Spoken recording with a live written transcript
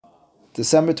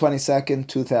December 22nd,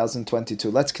 2022.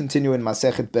 Let's continue in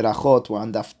Masechet Berachot. We're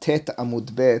on Daf Tet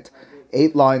Amud Bet,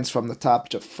 8 lines from the top,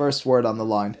 just first word on the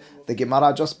line. The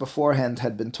Gemara just beforehand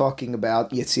had been talking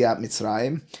about Yetziat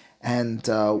Mitzrayim, and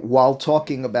while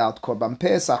talking about Korban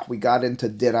Pesach, we got into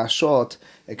Dirashot,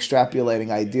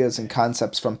 extrapolating ideas and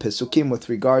concepts from Pesukim with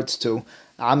regards to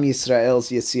Am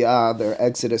Yisrael's Yetziat, their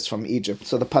exodus from Egypt.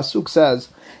 So the Pasuk says,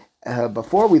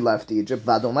 before we left Egypt,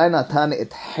 V'Adonai natan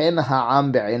et hen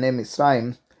ha'am be'einei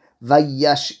Mitzrayim,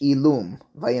 vayash'ilum,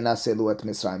 vayinaselu et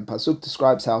Mitzrayim. Pasuk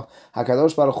describes how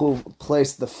HaKadosh Baruch Hu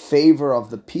placed the favor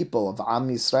of the people of Am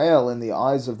Yisrael in the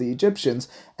eyes of the Egyptians,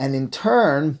 and in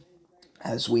turn,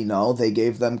 as we know, they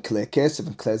gave them klei kesef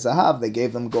and klei zahav, they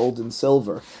gave them gold and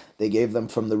silver, they gave them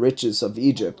from the riches of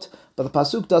Egypt. But the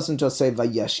Pasuk doesn't just say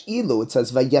vayash'ilu, it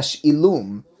says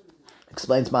vayash'ilum.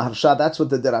 Explains Maharsha, that's what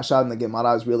the Dirasha in the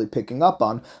Gemara is really picking up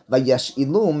on.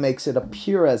 Vayash'ilum makes it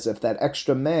appear as if that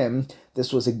extra mem,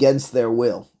 this was against their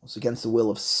will. It was against the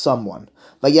will of someone.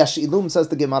 Vayash'ilum, says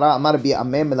the Gemara, Amar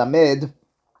bi'ameh melamed,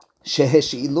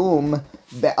 shehesh'ilum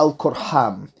be'al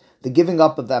korham. The giving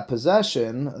up of that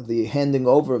possession, the handing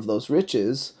over of those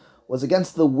riches, was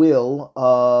against the will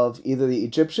of either the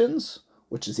Egyptians,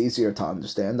 which is easier to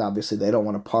understand. Obviously, they don't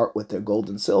want to part with their gold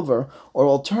and silver, or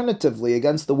alternatively,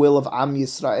 against the will of Am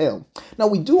Yisrael. Now,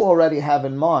 we do already have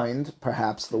in mind,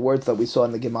 perhaps, the words that we saw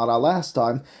in the Gemara last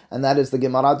time, and that is the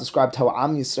Gemara described how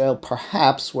Am Yisrael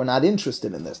perhaps were not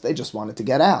interested in this. They just wanted to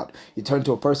get out. You turn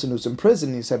to a person who's in prison,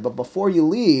 and you say, but before you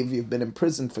leave, you've been in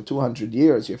prison for 200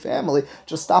 years, your family,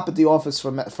 just stop at the office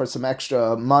for some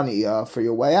extra money for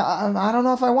your way. I don't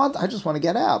know if I just want to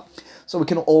get out. So we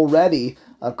can already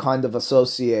kind of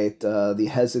associate the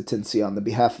hesitancy on the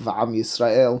behalf of Am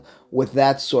Yisrael with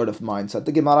that sort of mindset.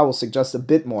 The Gemara will suggest a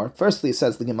bit more. Firstly, it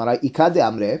says the Gemara, Ika de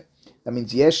Amre, that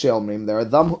means Yesh Omrim, there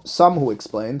are some who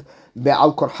explained,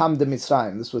 Be'al Korham de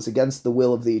Mitzrayim, this was against the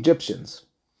will of the Egyptians.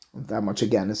 That much,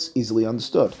 again, is easily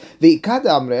understood. The Ika de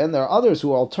Amre, and there are others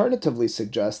who alternatively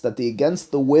suggest that the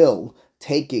against the will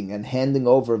taking and handing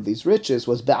over of these riches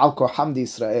was Be'al Korham de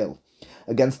Israel,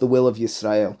 against the will of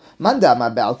Yisrael.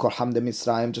 Mandama be'al korham de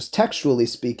Mitzrayim, just textually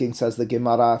speaking, says the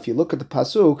Gemara, if you look at the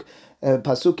Pasuk,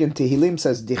 Pasuk in Tehillim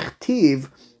says, Dichtiv,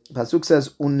 Pasuk says,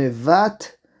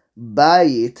 Unevat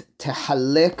bayit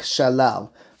tehalek shalal.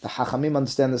 The Hachamim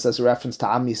understand this as a reference to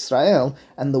Am Yisrael,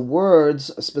 and the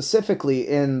words, specifically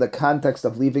in the context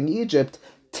of leaving Egypt,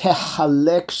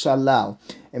 tehalek shalal.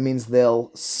 It means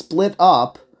they'll split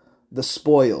up the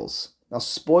spoils. Now,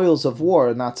 spoils of war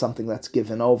are not something that's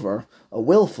given over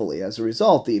willfully. As a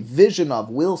result, the vision of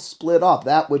will split up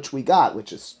that which we got,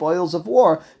 which is spoils of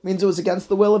war, means it was against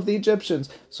the will of the Egyptians.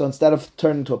 So instead of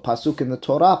turning to a pasuk in the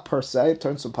Torah per se, it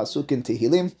turns to a pasuk in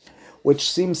Tehillim,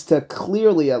 which seems to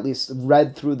clearly, at least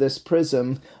read through this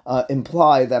prism,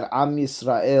 imply that Am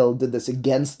Yisrael did this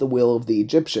against the will of the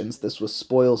Egyptians. This was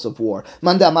spoils of war.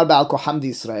 Manda amar ba'al korham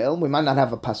d'Yisrael. We might not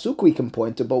have a pasuk we can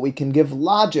point to, but we can give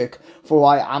logic for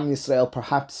why Am Yisrael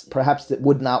perhaps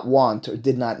would not want or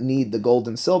did not need the gold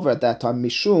and silver at that time.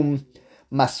 Mishum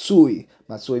masui.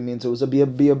 Masui means it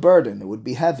would be a burden. It would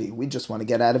be heavy. We just want to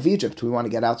get out of Egypt. We want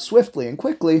to get out swiftly and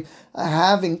quickly.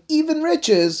 Having even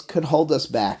riches could hold us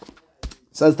back.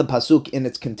 Says the Pasuk in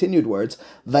its continued words,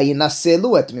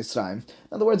 Vayinaselu et Mitzrayim. In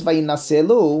other words,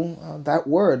 Vayinaselu, that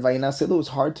word, Vayinaselu, is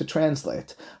hard to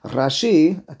translate.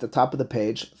 Rashi, at the top of the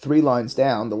page, 3 lines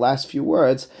down, the last few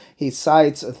words, he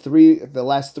cites the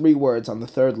last 3 words on the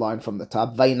 3rd line from the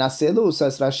top. Vayinaselu,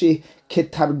 says Rashi,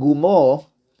 Ketargumo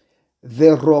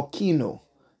verokinu.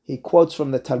 He quotes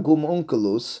from the Targum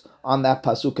Onkelos on that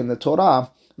Pasuk in the Torah.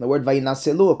 The word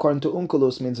Vayinaselu, according to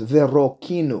Onkelos, means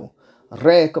verokinu.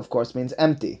 Rek, of course, means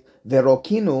empty.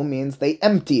 Verokinu means they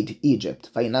emptied Egypt.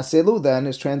 Vayinaselu then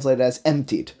is translated as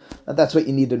emptied. That's what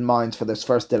you need in mind for this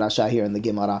first dirasha here in the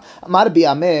Gemara. Amar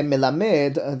bi'ameh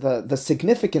melamed, the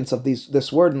significance of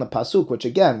this word in the Pasuk, which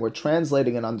again we're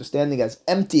translating and understanding as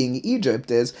emptying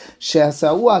Egypt, is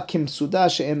she'asa'ua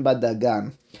kimsuda she'en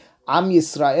badagan. Am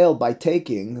Yisrael, by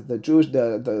taking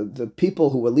the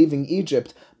people who were leaving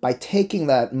Egypt, by taking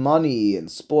that money and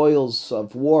spoils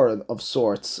of war of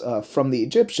sorts from the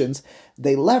Egyptians,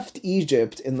 they left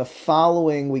Egypt in the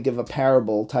following, we give a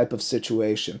parable type of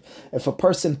situation. If a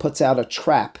person puts out a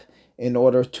trap in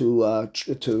order to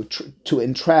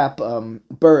entrap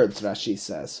birds, Rashi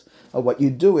says. what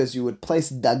you'd do is you would place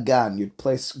dagan, you'd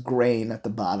place grain at the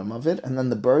bottom of it, and then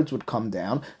the birds would come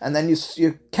down, and then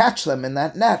you catch them in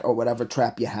that net or whatever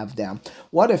trap you have down.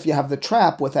 What if you have the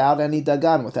trap without any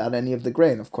dagan, without any of the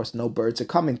grain? Of course, no birds are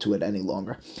coming to it any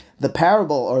longer. The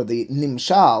parable, or the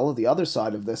nimshal, the other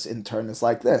side of this in turn, is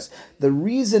like this. The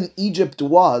reason Egypt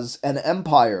was an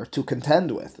empire to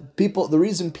contend with, the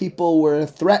reason people were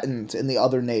threatened in the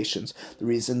other nations, the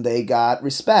reason they got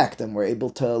respect and were able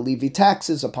to levy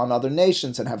taxes upon other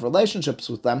nations and have relationships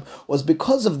with them, was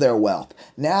because of their wealth.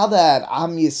 Now that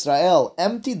Am Yisrael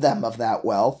emptied them of that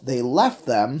wealth, they left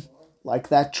them like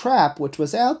that trap which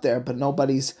was out there, but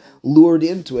nobody's lured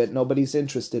into it, nobody's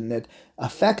interested in it.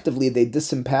 Effectively, they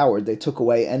disempowered, they took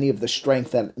away any of the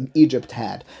strength that Egypt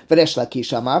had. Veresh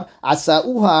Lakish Amar,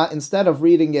 Asa'uha, instead of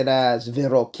reading it as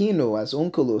Virokinu, as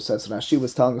Unkulus, as Rashi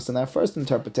was telling us in that first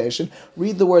interpretation,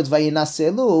 read the words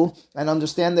Vayinaselu and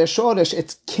understand their shorish.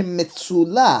 It's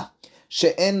Kimitzula,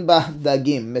 She'en Bah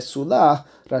Dagim. Mesula,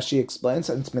 Rashi explains,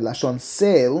 and it's milashon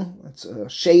sel, it's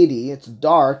shady, it's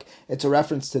dark, it's a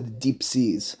reference to the deep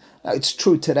seas. Now, it's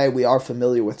true today we are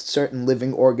familiar with certain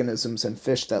living organisms and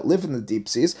fish that live in the deep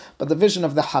seas, but the vision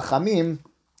of the Hachamim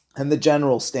and the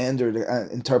general standard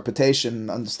interpretation,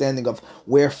 understanding of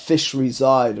where fish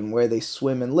reside and where they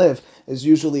swim and live is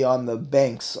usually on the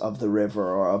banks of the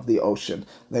river or of the ocean.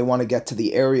 They want to get to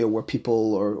the area where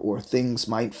people or things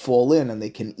might fall in and they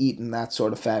can eat in that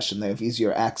sort of fashion. They have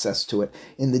easier access to it.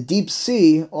 In the deep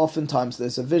sea, oftentimes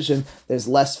there's a vision, there's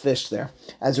less fish there.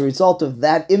 As a result of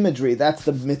that imagery, that's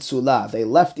the Mitzulah. They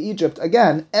left Egypt,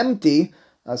 again, empty,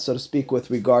 so to speak, with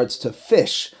regards to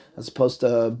fish. As opposed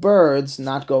to birds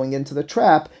not going into the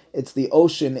trap, it's the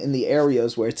ocean in the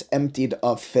areas where it's emptied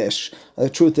of fish. The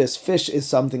truth is, fish is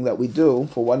something that we do,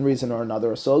 for one reason or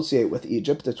another, associate with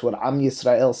Egypt. It's what Am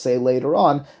Yisrael say later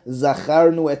on,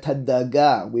 Zacharnu et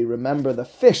hadaga. We remember the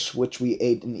fish which we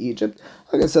ate in Egypt.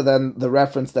 Okay, so then the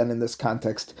reference then in this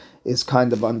context is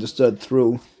kind of understood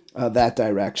through that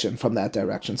direction, from that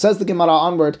direction. Says the Gemara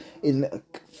onward, in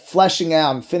fleshing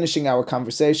out and finishing our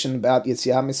conversation about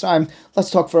Yetziat Mitzrayim,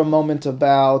 let's talk for a moment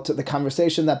about the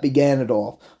conversation that began it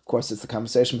all. Of course, it's the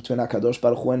conversation between HaKadosh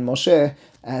Baruch Hu and Moshe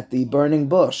at the burning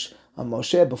bush.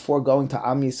 Moshe, before going to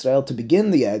Am Yisrael to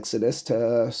begin the Exodus,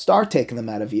 to start taking them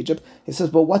out of Egypt, he says,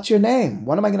 but what's your name?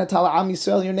 What am I going to tell Am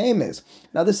Yisrael your name is?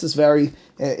 Now, this is very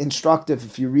instructive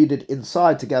if you read it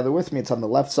inside together with me. It's on the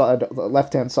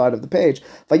left-hand side of the page.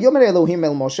 Vayomer Elohim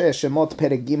el Moshe, Shemot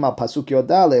Perek Gimel Pasuk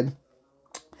Yodalid,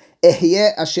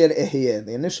 Ehyeh Asher Ehyeh.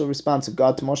 The initial response of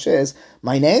God to Moshe is,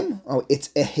 my name? Oh, it's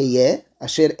Ehyeh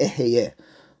Asher Ehyeh.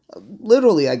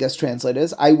 Literally, I guess translated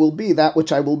is, I will be that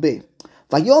which I will be.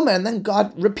 Vayomer, and then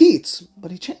God repeats,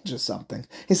 but he changes something.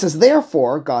 He says,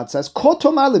 therefore, God says, Ko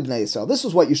tomar libnei Yisrael. This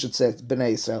is what you should say to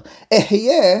Bnei Yisrael.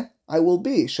 Ehyeh, I will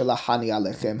be. Shalachani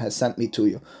alechem, has sent me to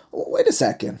you. Wait a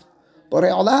second. Borei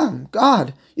Olam,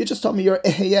 God, you just told me you're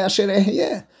Ehyeh Asher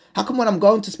Ehyeh. How come when I'm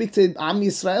going to speak to Am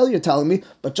Yisrael, you're telling me,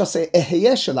 but just say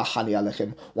Ehyeh Shalachani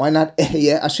alechem? Why not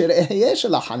Ehyeh Asher Ehyeh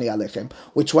Shalachani alechem?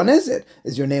 Which one is it?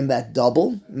 Is your name that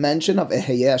double mention of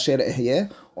Ehyeh Asher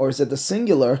Ehyeh? Or is it the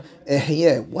singular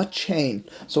Ehyeh? What changed?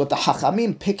 So with the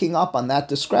Hachamim picking up on that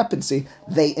discrepancy,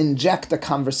 they inject a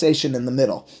conversation in the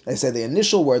middle. They say the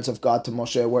initial words of God to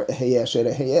Moshe were Ehyeh Asher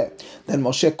Ehyeh. Then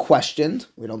Moshe questioned.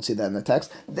 We don't see that in the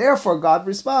text. Therefore, God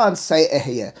responds, say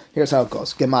Ehyeh. Here's how it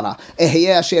goes. Gemara.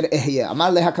 Ehyeh Asher Ehyeh.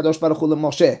 Amar le HaKadosh Baruch Hu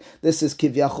Moshe. This is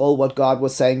Kivyachol, what God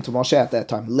was saying to Moshe at that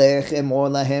time. Lech emor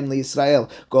lahem liYisrael.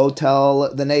 Go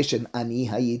tell the nation. Ani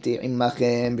hayiti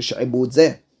imachem b'she'ibud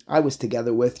zeh. I was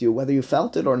together with you, whether you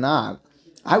felt it or not.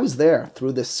 I was there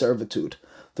through this servitude,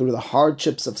 through the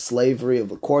hardships of slavery of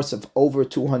the course of over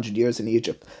 200 years in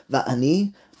Egypt.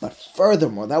 Va'ani, but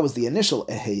furthermore, that was the initial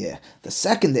Ehyeh. The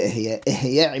second Ehyeh,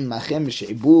 Ehyeh imachem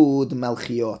b'she'ibud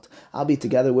melchiot. I'll be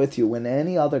together with you when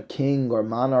any other king or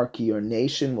monarchy or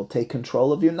nation will take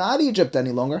control of you, not Egypt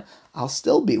any longer. I'll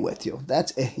still be with you.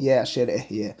 That's Ehyeh Asher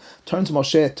Ehyeh. Turns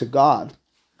Moshe to God.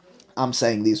 I'm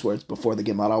saying these words before the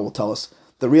Gemara will tell us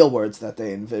the real words that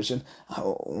they envision.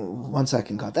 Oh, 1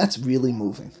 second, God, that's really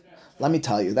moving. Let me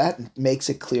tell you, that makes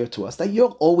it clear to us that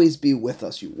you'll always be with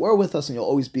us. You were with us and you'll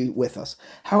always be with us.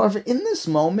 However, in this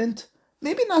moment,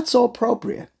 maybe not so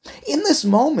appropriate. In this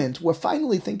moment, we're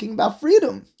finally thinking about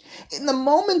freedom. In the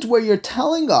moment where you're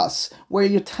telling us, where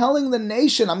you're telling the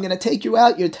nation, I'm going to take you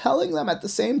out, you're telling them at the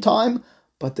same time,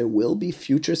 but there will be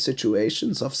future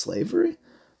situations of slavery.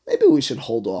 Maybe we should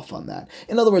hold off on that.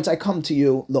 In other words, I come to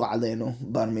you, lo alenu,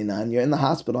 bar minan, you're in the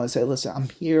hospital, I say, listen, I'm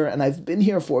here, and I've been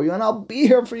here for you, and I'll be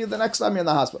here for you the next time you're in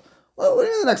the hospital. Well, what do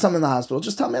you mean the next time I'm in the hospital?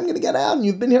 Just tell me I'm going to get out, and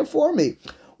you've been here for me.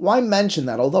 Why mention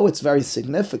that? Although it's very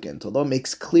significant, although it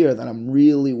makes clear that I'm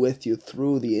really with you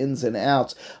through the ins and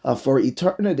outs for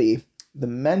eternity, the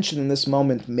mention in this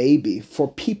moment may be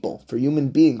for people, for human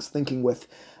beings thinking with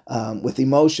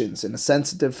emotions in a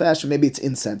sensitive fashion. Maybe it's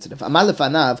insensitive. Amar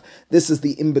lefanav, this is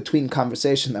the in-between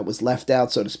conversation that was left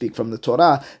out, so to speak, from the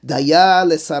Torah. Daya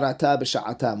lesarata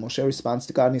b'sha'ata. Moshe responds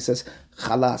to God and he says,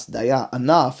 Chalas, daya,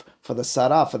 enough for the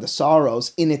sarah, for the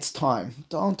sorrows in its time.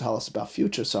 Don't tell us about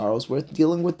future sorrows. We're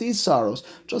dealing with these sorrows.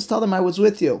 Just tell them I was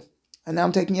with you. And now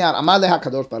I'm taking you out. Amar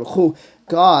leHakadosh Baruch Hu,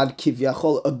 God,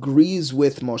 Kivyachol, agrees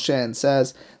with Moshe and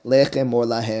says, Lechem or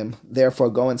lahem. Therefore,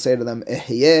 go and say to them,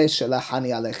 Ehyeh shelachani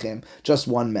alechem. Just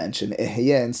one mention,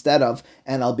 Ehyeh, instead of,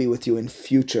 and I'll be with you in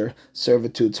future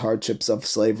servitudes, hardships of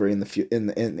slavery in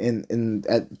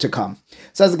the to come.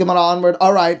 Says the Gemara onward.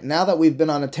 All right, now that we've been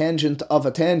on a tangent of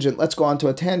a tangent, let's go on to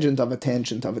a tangent of a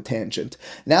tangent of a tangent.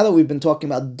 Now that we've been talking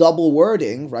about double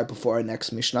wording right before our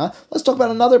next Mishnah, let's talk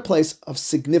about another place of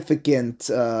significant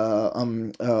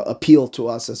appeal to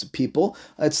us as a people.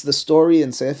 It's the story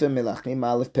in Sefer Melachim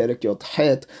Aleph Perek Yod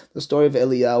Het, the story of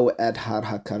Eliyahu at Har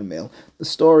HaKarmel. The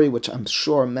story, which I'm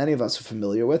sure many of us are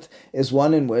familiar with, is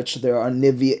one in which there are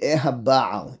Nevi'eh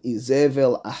HaBaal,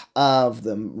 Izevel, Ahav,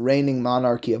 the reigning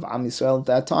monarchy of Am Yisrael at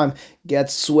that time,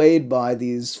 gets swayed by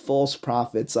these false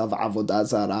prophets of Avodah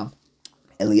Zarah.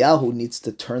 Eliyahu needs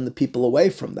to turn the people away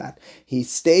from that. He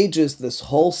stages this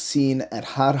whole scene at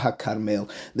Har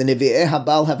HaKarmel. The Nevi'eh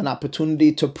HaBaal have an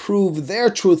opportunity to prove their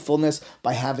truthfulness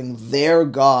by having their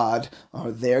God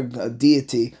or their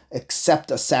deity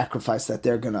accept a sacrifice that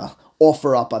they're going to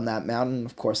offer up on that mountain.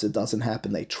 Of course, it doesn't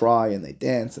happen. They try and they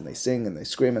dance and they sing and they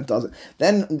scream. It doesn't.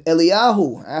 Then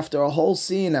Eliyahu, after a whole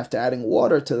scene, after adding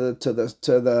water to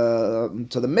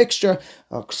the mixture,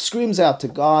 screams out to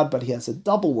God. But he has a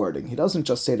double wording. He doesn't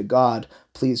just say to God,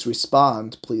 "Please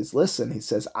respond, please listen." He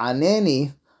says,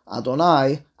 "Aneni,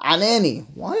 Adonai, Aneni."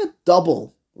 Why a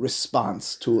double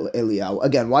response to Eliyahu?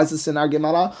 Again, why is this in our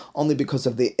Gemara? Only because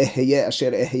of the Ehyeh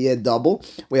Asher Ehyeh double.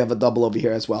 We have a double over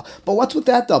here as well. But what's with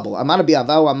that double? Amar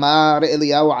bi'avav Amar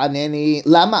Eliyahu Aneni.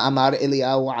 Lama Amar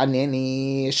Eliyahu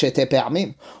Aneni Shete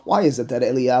Pe'amim. Why is it that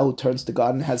Eliyahu turns to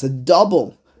God and has a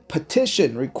double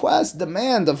petition, request,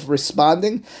 demand of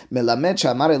responding? Melamed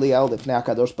Shamar Eliyahu Lifnei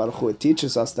HaKadosh Baruch Hu. It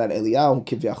teaches us that Eliyahu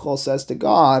Kivyachol says to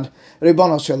God,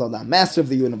 Ribono Shel Olam, Master of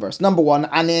the universe. Number one,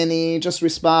 Aneni, just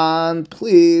respond,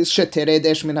 please. Shetered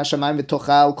esh min hashamayim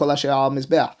v'tochal kol asher al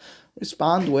mizbeach.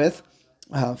 Respond with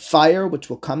fire, which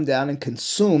will come down and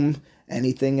consume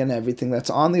anything and everything that's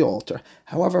on the altar.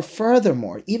 However,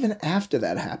 furthermore, even after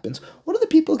that happens, what are the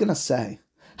people going to say?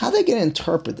 How are they going to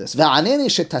interpret this?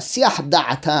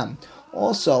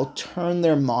 Also, turn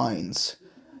their minds.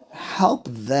 Help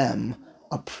them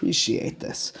appreciate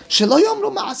this.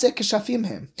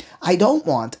 I don't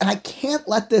want, and I can't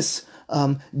let this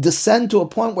descend to a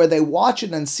point where they watch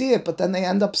it and see it, but then they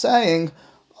end up saying,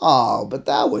 oh, but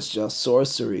that was just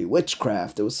sorcery,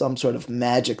 witchcraft. It was some sort of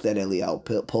magic that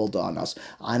Eliyahu pulled on us.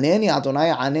 Aneni,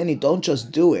 Adonai, Aneni, don't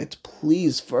just do it.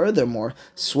 Please, furthermore,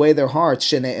 sway their hearts.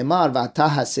 Shene'emar v'ata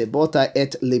hasebota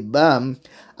et libam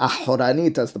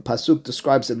ahoranit, as the pasuk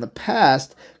describes in the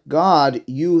past. God,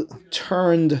 you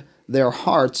turned their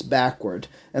hearts backward.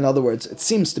 In other words, it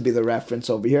seems to be the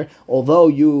reference over here. Although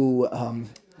you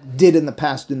did in the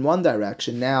past in one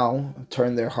direction, now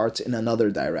turn their hearts in another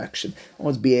direction. I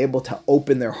want to be able to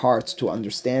open their hearts to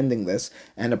understanding this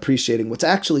and appreciating what's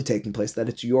actually taking place, that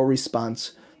it's your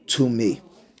response to me.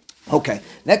 Okay,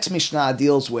 next Mishnah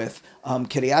deals with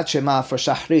Kiryat Shema for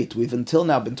Shachrit. We've until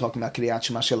now been talking about Kiryat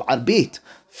Shema Shel Arbit.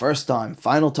 First time,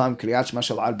 final time, Kiryat Shema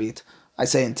Shel Arbit. I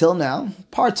say until now,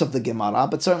 parts of the Gemara,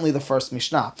 but certainly the first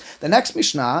Mishnah. The next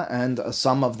Mishnah, and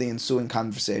some of the ensuing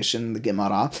conversation, the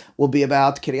Gemara, will be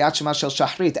about Kiryat Shema Shel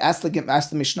Shachrit. Ask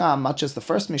the Mishnah, much as the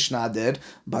first Mishnah did,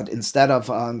 but instead of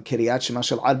Kiryat Shema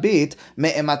Shel Arbit,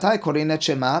 Me'ematai Korinet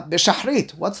Shema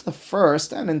B'Shachrit. What's the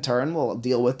first, and in turn we'll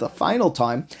deal with the final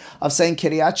time, of saying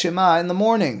Kiryat Shema in the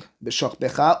morning?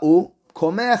 B'Shokbecha U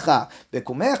Komecha.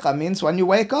 B'Komecha means when you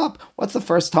wake up. What's the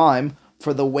first time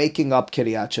for the waking up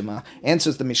Kiryat Shema?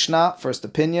 Answers the Mishnah, first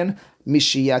opinion,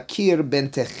 Mishiyakir ben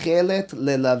techelet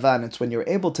lelavan. It's when you're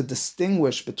able to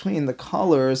distinguish between the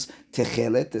colors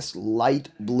techelet, this light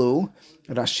blue.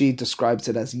 Rashi describes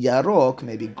it as yarok,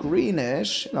 maybe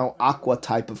greenish, aqua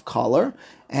type of color,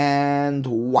 and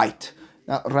white.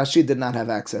 Now, Rashi did not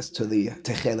have access to the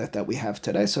techelet that we have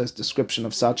today, so his description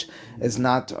of such is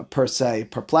not per se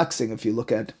perplexing if you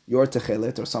look at your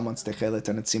techelet or someone's techelet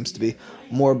and it seems to be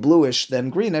more bluish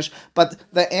than greenish. But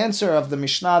the answer of the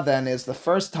Mishnah then is the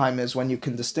first time is when you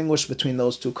can distinguish between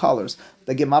those two colors.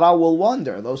 The Gemara will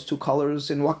wonder, those two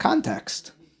colors in what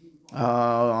context?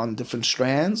 on different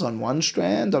strands, on one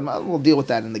strand. We'll deal with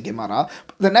that in the Gemara.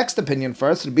 The next opinion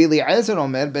first, Rabbi Eliezer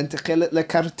Omer ben techelet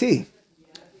lekarti.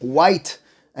 White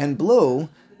and blue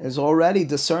is already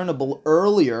discernible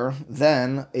earlier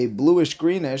than a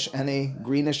bluish-greenish and a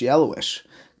greenish-yellowish.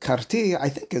 Karti, I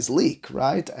think, is leek,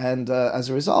 right? And as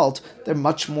a result, they're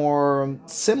much more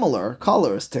similar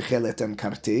colors, techelet and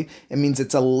karti. It means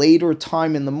it's a later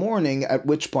time in the morning, at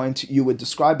which point you would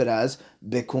describe it as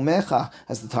bekumecha,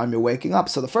 as the time you're waking up.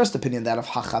 So the first opinion, that of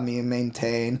Hachamim,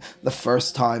 maintain the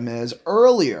first time is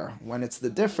earlier, when it's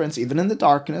the difference, even in the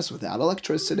darkness, without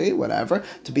electricity, whatever,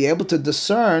 to be able to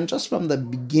discern just from the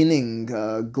beginning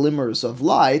glimmers of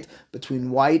light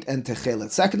between white and techelet.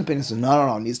 Second opinion is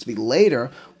no, it needs to be later,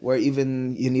 where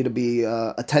even you need to be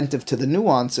attentive to the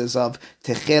nuances of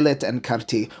techelet and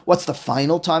karti. What's the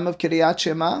final time of Kiryat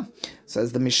Shema?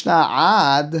 Says the Mishnah,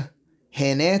 ad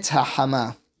henet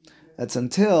hahama. That's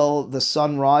until the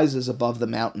sun rises above the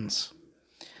mountains.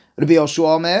 Rabbi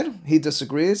Yoshua Omer, he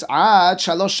disagrees, ad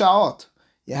shalosh shaot.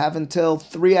 You have until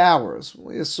 3 hours.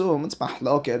 We assume it's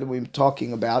mahloket, we're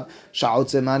talking about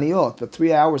sha'ot zemaniyot, but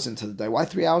 3 hours into the day. Why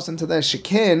 3 hours into the day?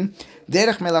 Shekin,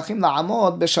 derech melachim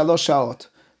la'amod b'shalosh sha'ot.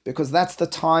 Because that's the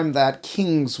time that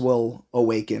kings will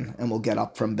awaken and will get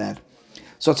up from bed.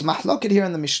 So it's mahloket here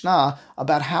in the Mishnah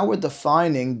about how we're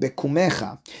defining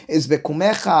bekumecha. Is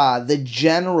bekumecha the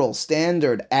general,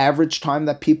 standard, average time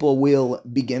that people will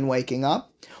begin waking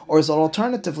up? Or is it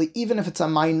alternatively, even if it's a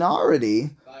minority,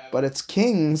 but it's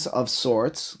kings of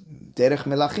sorts, derech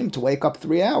melachim, to wake up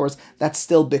 3 hours, that's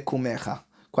still bekumecha.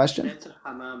 Question? Henet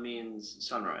hama means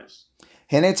sunrise.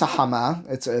 Henet hama,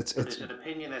 it's there's an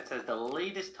opinion that says the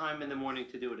latest time in the morning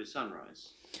to do it is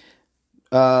sunrise.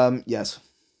 Yes.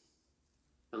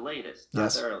 The latest,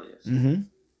 not the earliest. Mm-hmm.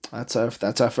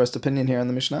 That's our first opinion here in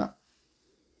the Mishnah.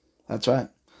 That's right.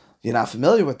 You're not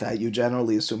familiar with that. You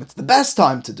generally assume it's the best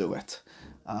time to do it.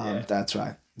 That's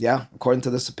right. Yeah, according to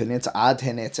this opinion, it's ad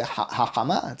henet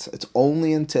hachama. It's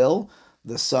only until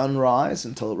the sun rises,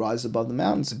 until it rises above the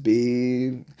mountains.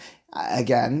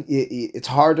 Again, it's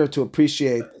harder to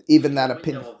appreciate even that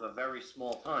opinion. Of a very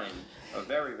small time, a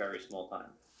very, very small time.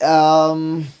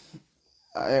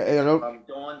 From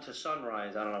dawn to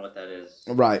sunrise, I don't know what that is.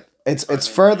 Right. It's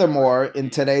furthermore, in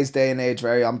today's day and age,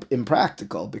 very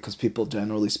impractical, because people,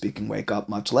 generally speaking, wake up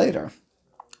much later.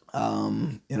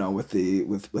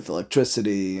 With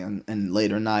electricity and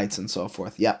later nights and so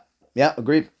forth. Yeah,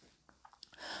 agreed.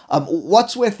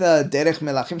 What's with derech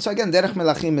melachim? So again, derech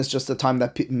melachim is just the time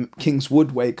that kings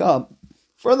would wake up.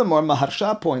 Furthermore,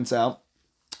 Maharsha points out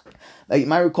that you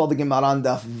might recall the Gemara on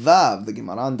Daf Vav. The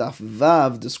Gemara on Daf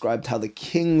Vav described how the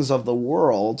kings of the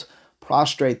world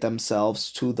prostrate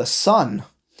themselves to the sun.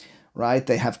 Right?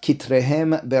 They have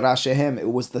kitrehem berashehem.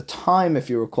 It was the time, if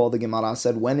you recall, the Gemara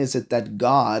said, when is it that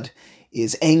God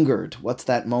is angered? What's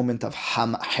that moment of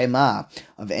hema,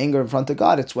 of anger in front of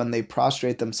God? It's when they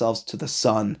prostrate themselves to the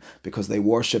sun, because they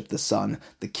worship the sun,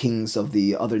 the kings of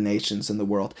the other nations in the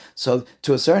world. So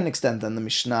to a certain extent, then the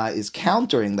Mishnah is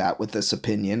countering that with this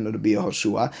opinion, Rabbi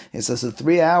Yehoshua. It says the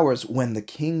 3 hours when the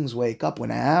kings wake up, when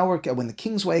the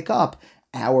kings wake up,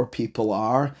 our people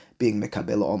are being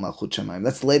mekabel ol malchut shamayim.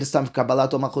 That's the latest time for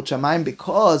kabbalat ol malchut shamayim,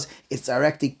 because it's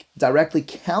directly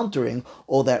countering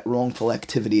all that wrongful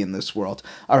activity in this world.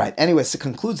 All right. Anyways, it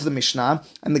concludes the Mishnah,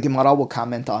 and the Gemara will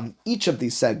comment on each of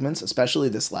these segments, especially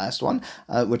this last one,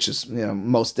 which is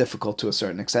most difficult to a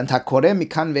certain extent. Hakoreh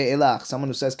mikan ve'elach, someone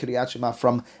who says Kiryat Shema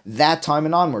from that time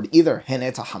and onward, either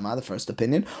henet hachama, the first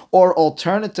opinion, or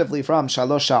alternatively from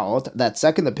shalosh sha'ot, that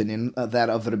second opinion, that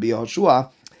of Rabbi Yehoshua.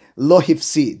 Lo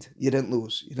hifsid, you didn't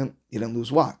lose. You didn't lose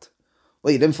what?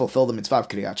 Well, you didn't fulfill the mitzvah of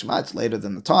Kiryat Shema. It's later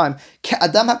than the time.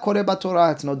 Adam hakoreh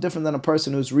b'Torah. It's no different than a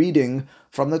person who's reading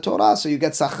from the Torah. So you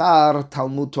get Sachar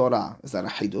Talmud Torah. Is that a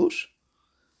chidush?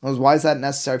 Why is that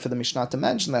necessary for the Mishnah to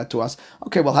mention that to us?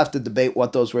 Okay, we'll have to debate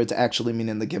what those words actually mean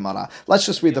in the Gemara. Let's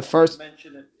just read the first.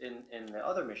 Mention it in the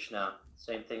other Mishnah.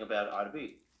 Same thing about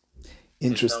Arbi.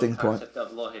 Interesting point.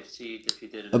 Of lo hifsid if you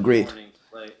did it Agreed. in the morning.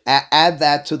 Add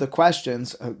that to the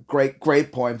questions.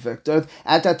 Great point, Victor.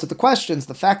 Add that to the questions.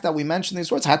 The fact that we mentioned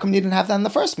these words, how come you didn't have that in the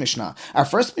first Mishnah? Our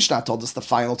first Mishnah told us the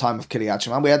final time of Kiryat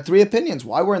Shema. We had 3 opinions.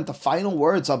 Why weren't the final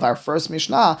words of our first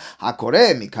Mishnah,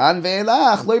 Hakoreh mikan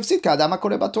ve'elach lo yifsid ka'adam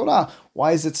hakoreh b'Torah?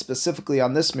 Why is it specifically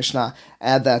on this Mishnah?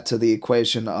 Add that to the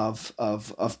equation of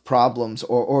problems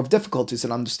or of difficulties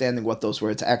in understanding what those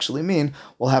words actually mean.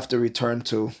 We'll have to return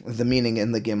to the meaning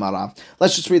in the Gemara.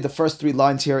 Let's just read the first 3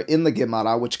 lines here in the Gemara.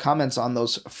 Gemara, which comments on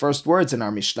those first words in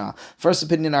our Mishnah. First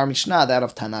opinion in our Mishnah, that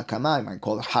of Tana Kama, I might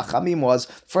call it Hachamim, was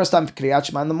first time for Kriyat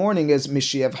Shema in the morning is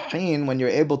Mishiyavhin, when you're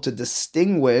able to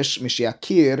distinguish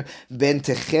Mishiyakir ben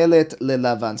Techelet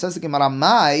lelavan. Says the Gemara,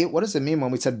 Mai, what does it mean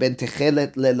when we said ben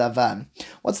Techelet lelavan?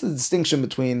 What's the distinction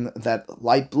between that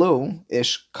light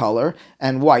blue-ish color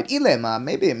and white? Ilema,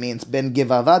 maybe it means ben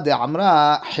Givava de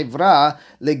Amra Hivra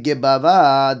le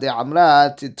Givava de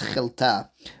Amra Titchelta.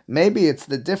 Maybe it's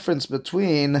the difference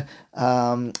between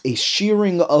a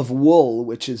shearing of wool,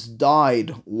 which is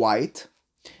dyed white,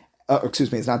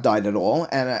 it's not dyed at all,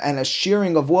 and a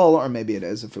shearing of wool, or maybe it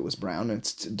is if it was brown,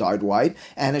 it's dyed white,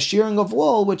 and a shearing of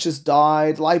wool, which is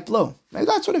dyed light blue. Maybe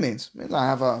that's what it means. Maybe I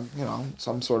have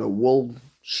some sort of wool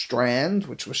strand,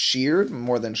 which was sheared,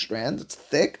 more than strand, it's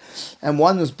thick, and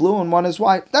one is blue and one is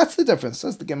white. That's the difference,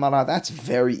 says the Gemara. That's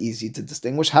very easy to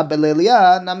distinguish.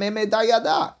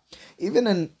 Even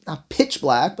in not pitch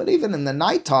black, but even in the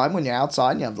nighttime when you're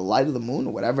outside and you have the light of the moon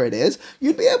or whatever it is,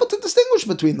 you'd be able to distinguish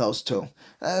between those two.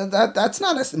 That's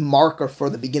not a marker for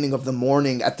the beginning of the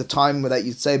morning at the time that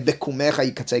you'd say Bekumecha,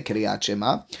 you could say Kriyat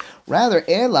Shema.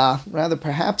 Rather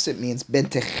perhaps it means Ben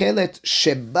Techelet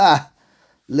Sheba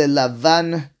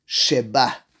Lelavan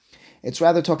Sheba. It's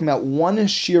rather talking about one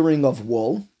shearing of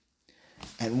wool,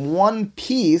 and one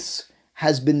piece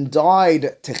has been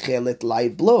dyed Techelet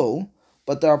light blue,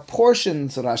 but there are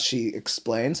portions, Rashi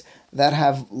explains, that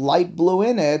have light blue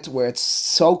in it, where it's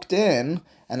soaked in,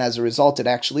 and as a result it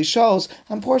actually shows,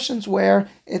 and portions where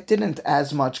it didn't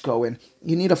as much go in.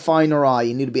 You need a finer eye.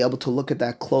 You need to be able to look at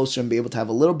that closer and be able to have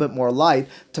a little bit more light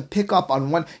to pick up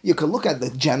on one. You could look at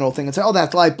the general thing and say, oh,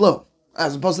 that's light blue.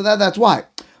 As opposed to that's white.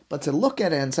 But to look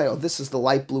at it and say, oh, this is the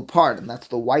light blue part and that's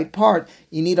the white part,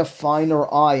 you need a finer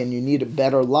eye and you need a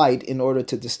better light in order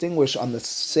to distinguish on the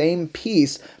same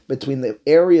piece between the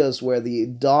areas where the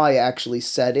dye actually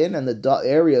set in and the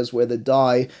areas where the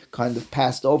dye kind of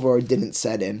passed over or didn't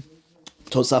set in.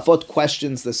 Tosafot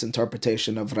questions this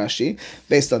interpretation of Rashi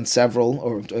based on several,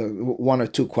 or one or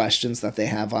two questions that they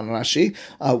have on Rashi.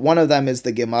 One of them is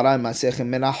the Gemara in Masechet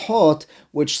Menachot,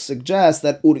 which suggests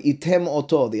that uritem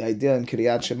oto, the idea in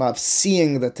Kriyat Shema of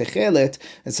seeing the techelet,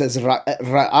 it says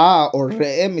ra'a or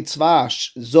re'e mitzvah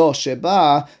zo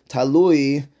sheba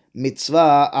talui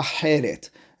mitzvah acheret.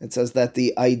 It says that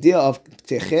the idea of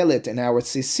techelet in our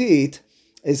tzitzit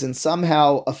is in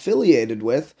somehow affiliated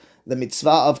with the mitzvah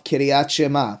of Kriyat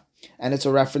Shema. And it's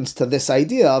a reference to this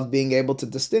idea of being able to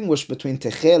distinguish between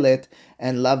Techelet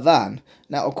and Lavan.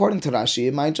 Now, according to Rashi,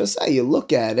 it might just say, you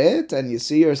look at it and you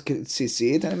see your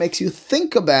tzitzit, and it makes you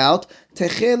think about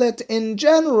Techelet in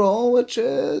general, which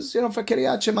is, for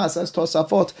Kriyat Shema, says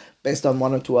Tosafot, based on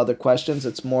one or two other questions,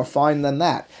 it's more fine than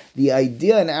that. The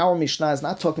idea in our Mishnah is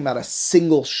not talking about a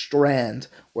single strand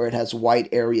where it has white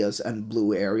areas and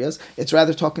blue areas. It's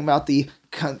rather talking about the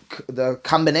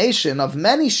combination of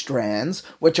many strands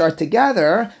which are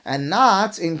together and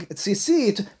not in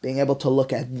tzitzit, being able to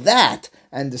look at that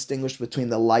and distinguish between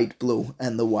the light blue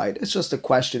and the white. It's just a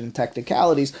question in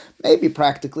technicalities, maybe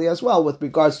practically as well, with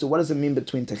regards to what does it mean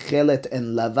between Techelet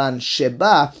and Lavan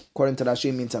Sheba. According to Rashi,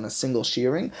 it means on a single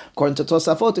shearing. According to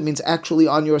Tosafot, it means actually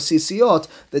on your sisiot,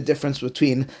 the difference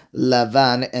between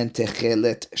Lavan and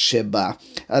Techelet Sheba.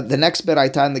 The next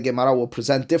Beraita in the Gemara will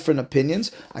present different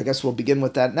opinions. I guess we'll begin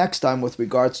with that next time with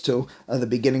regards to the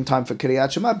beginning time for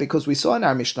Kriyat Shema, because we saw in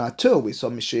our Mishnah too, we saw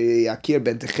Mishiyakir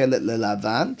ben Techelet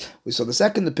lelavan. We saw the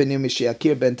second opinion,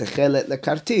 Mishiyakir ben Techelet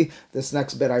lekarti. This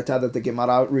next Beraita that the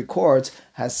Gemara records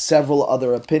has several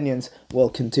other opinions. We'll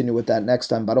continue with that next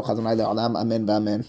time. Baruch Adonai le'olam. Amen v'amen.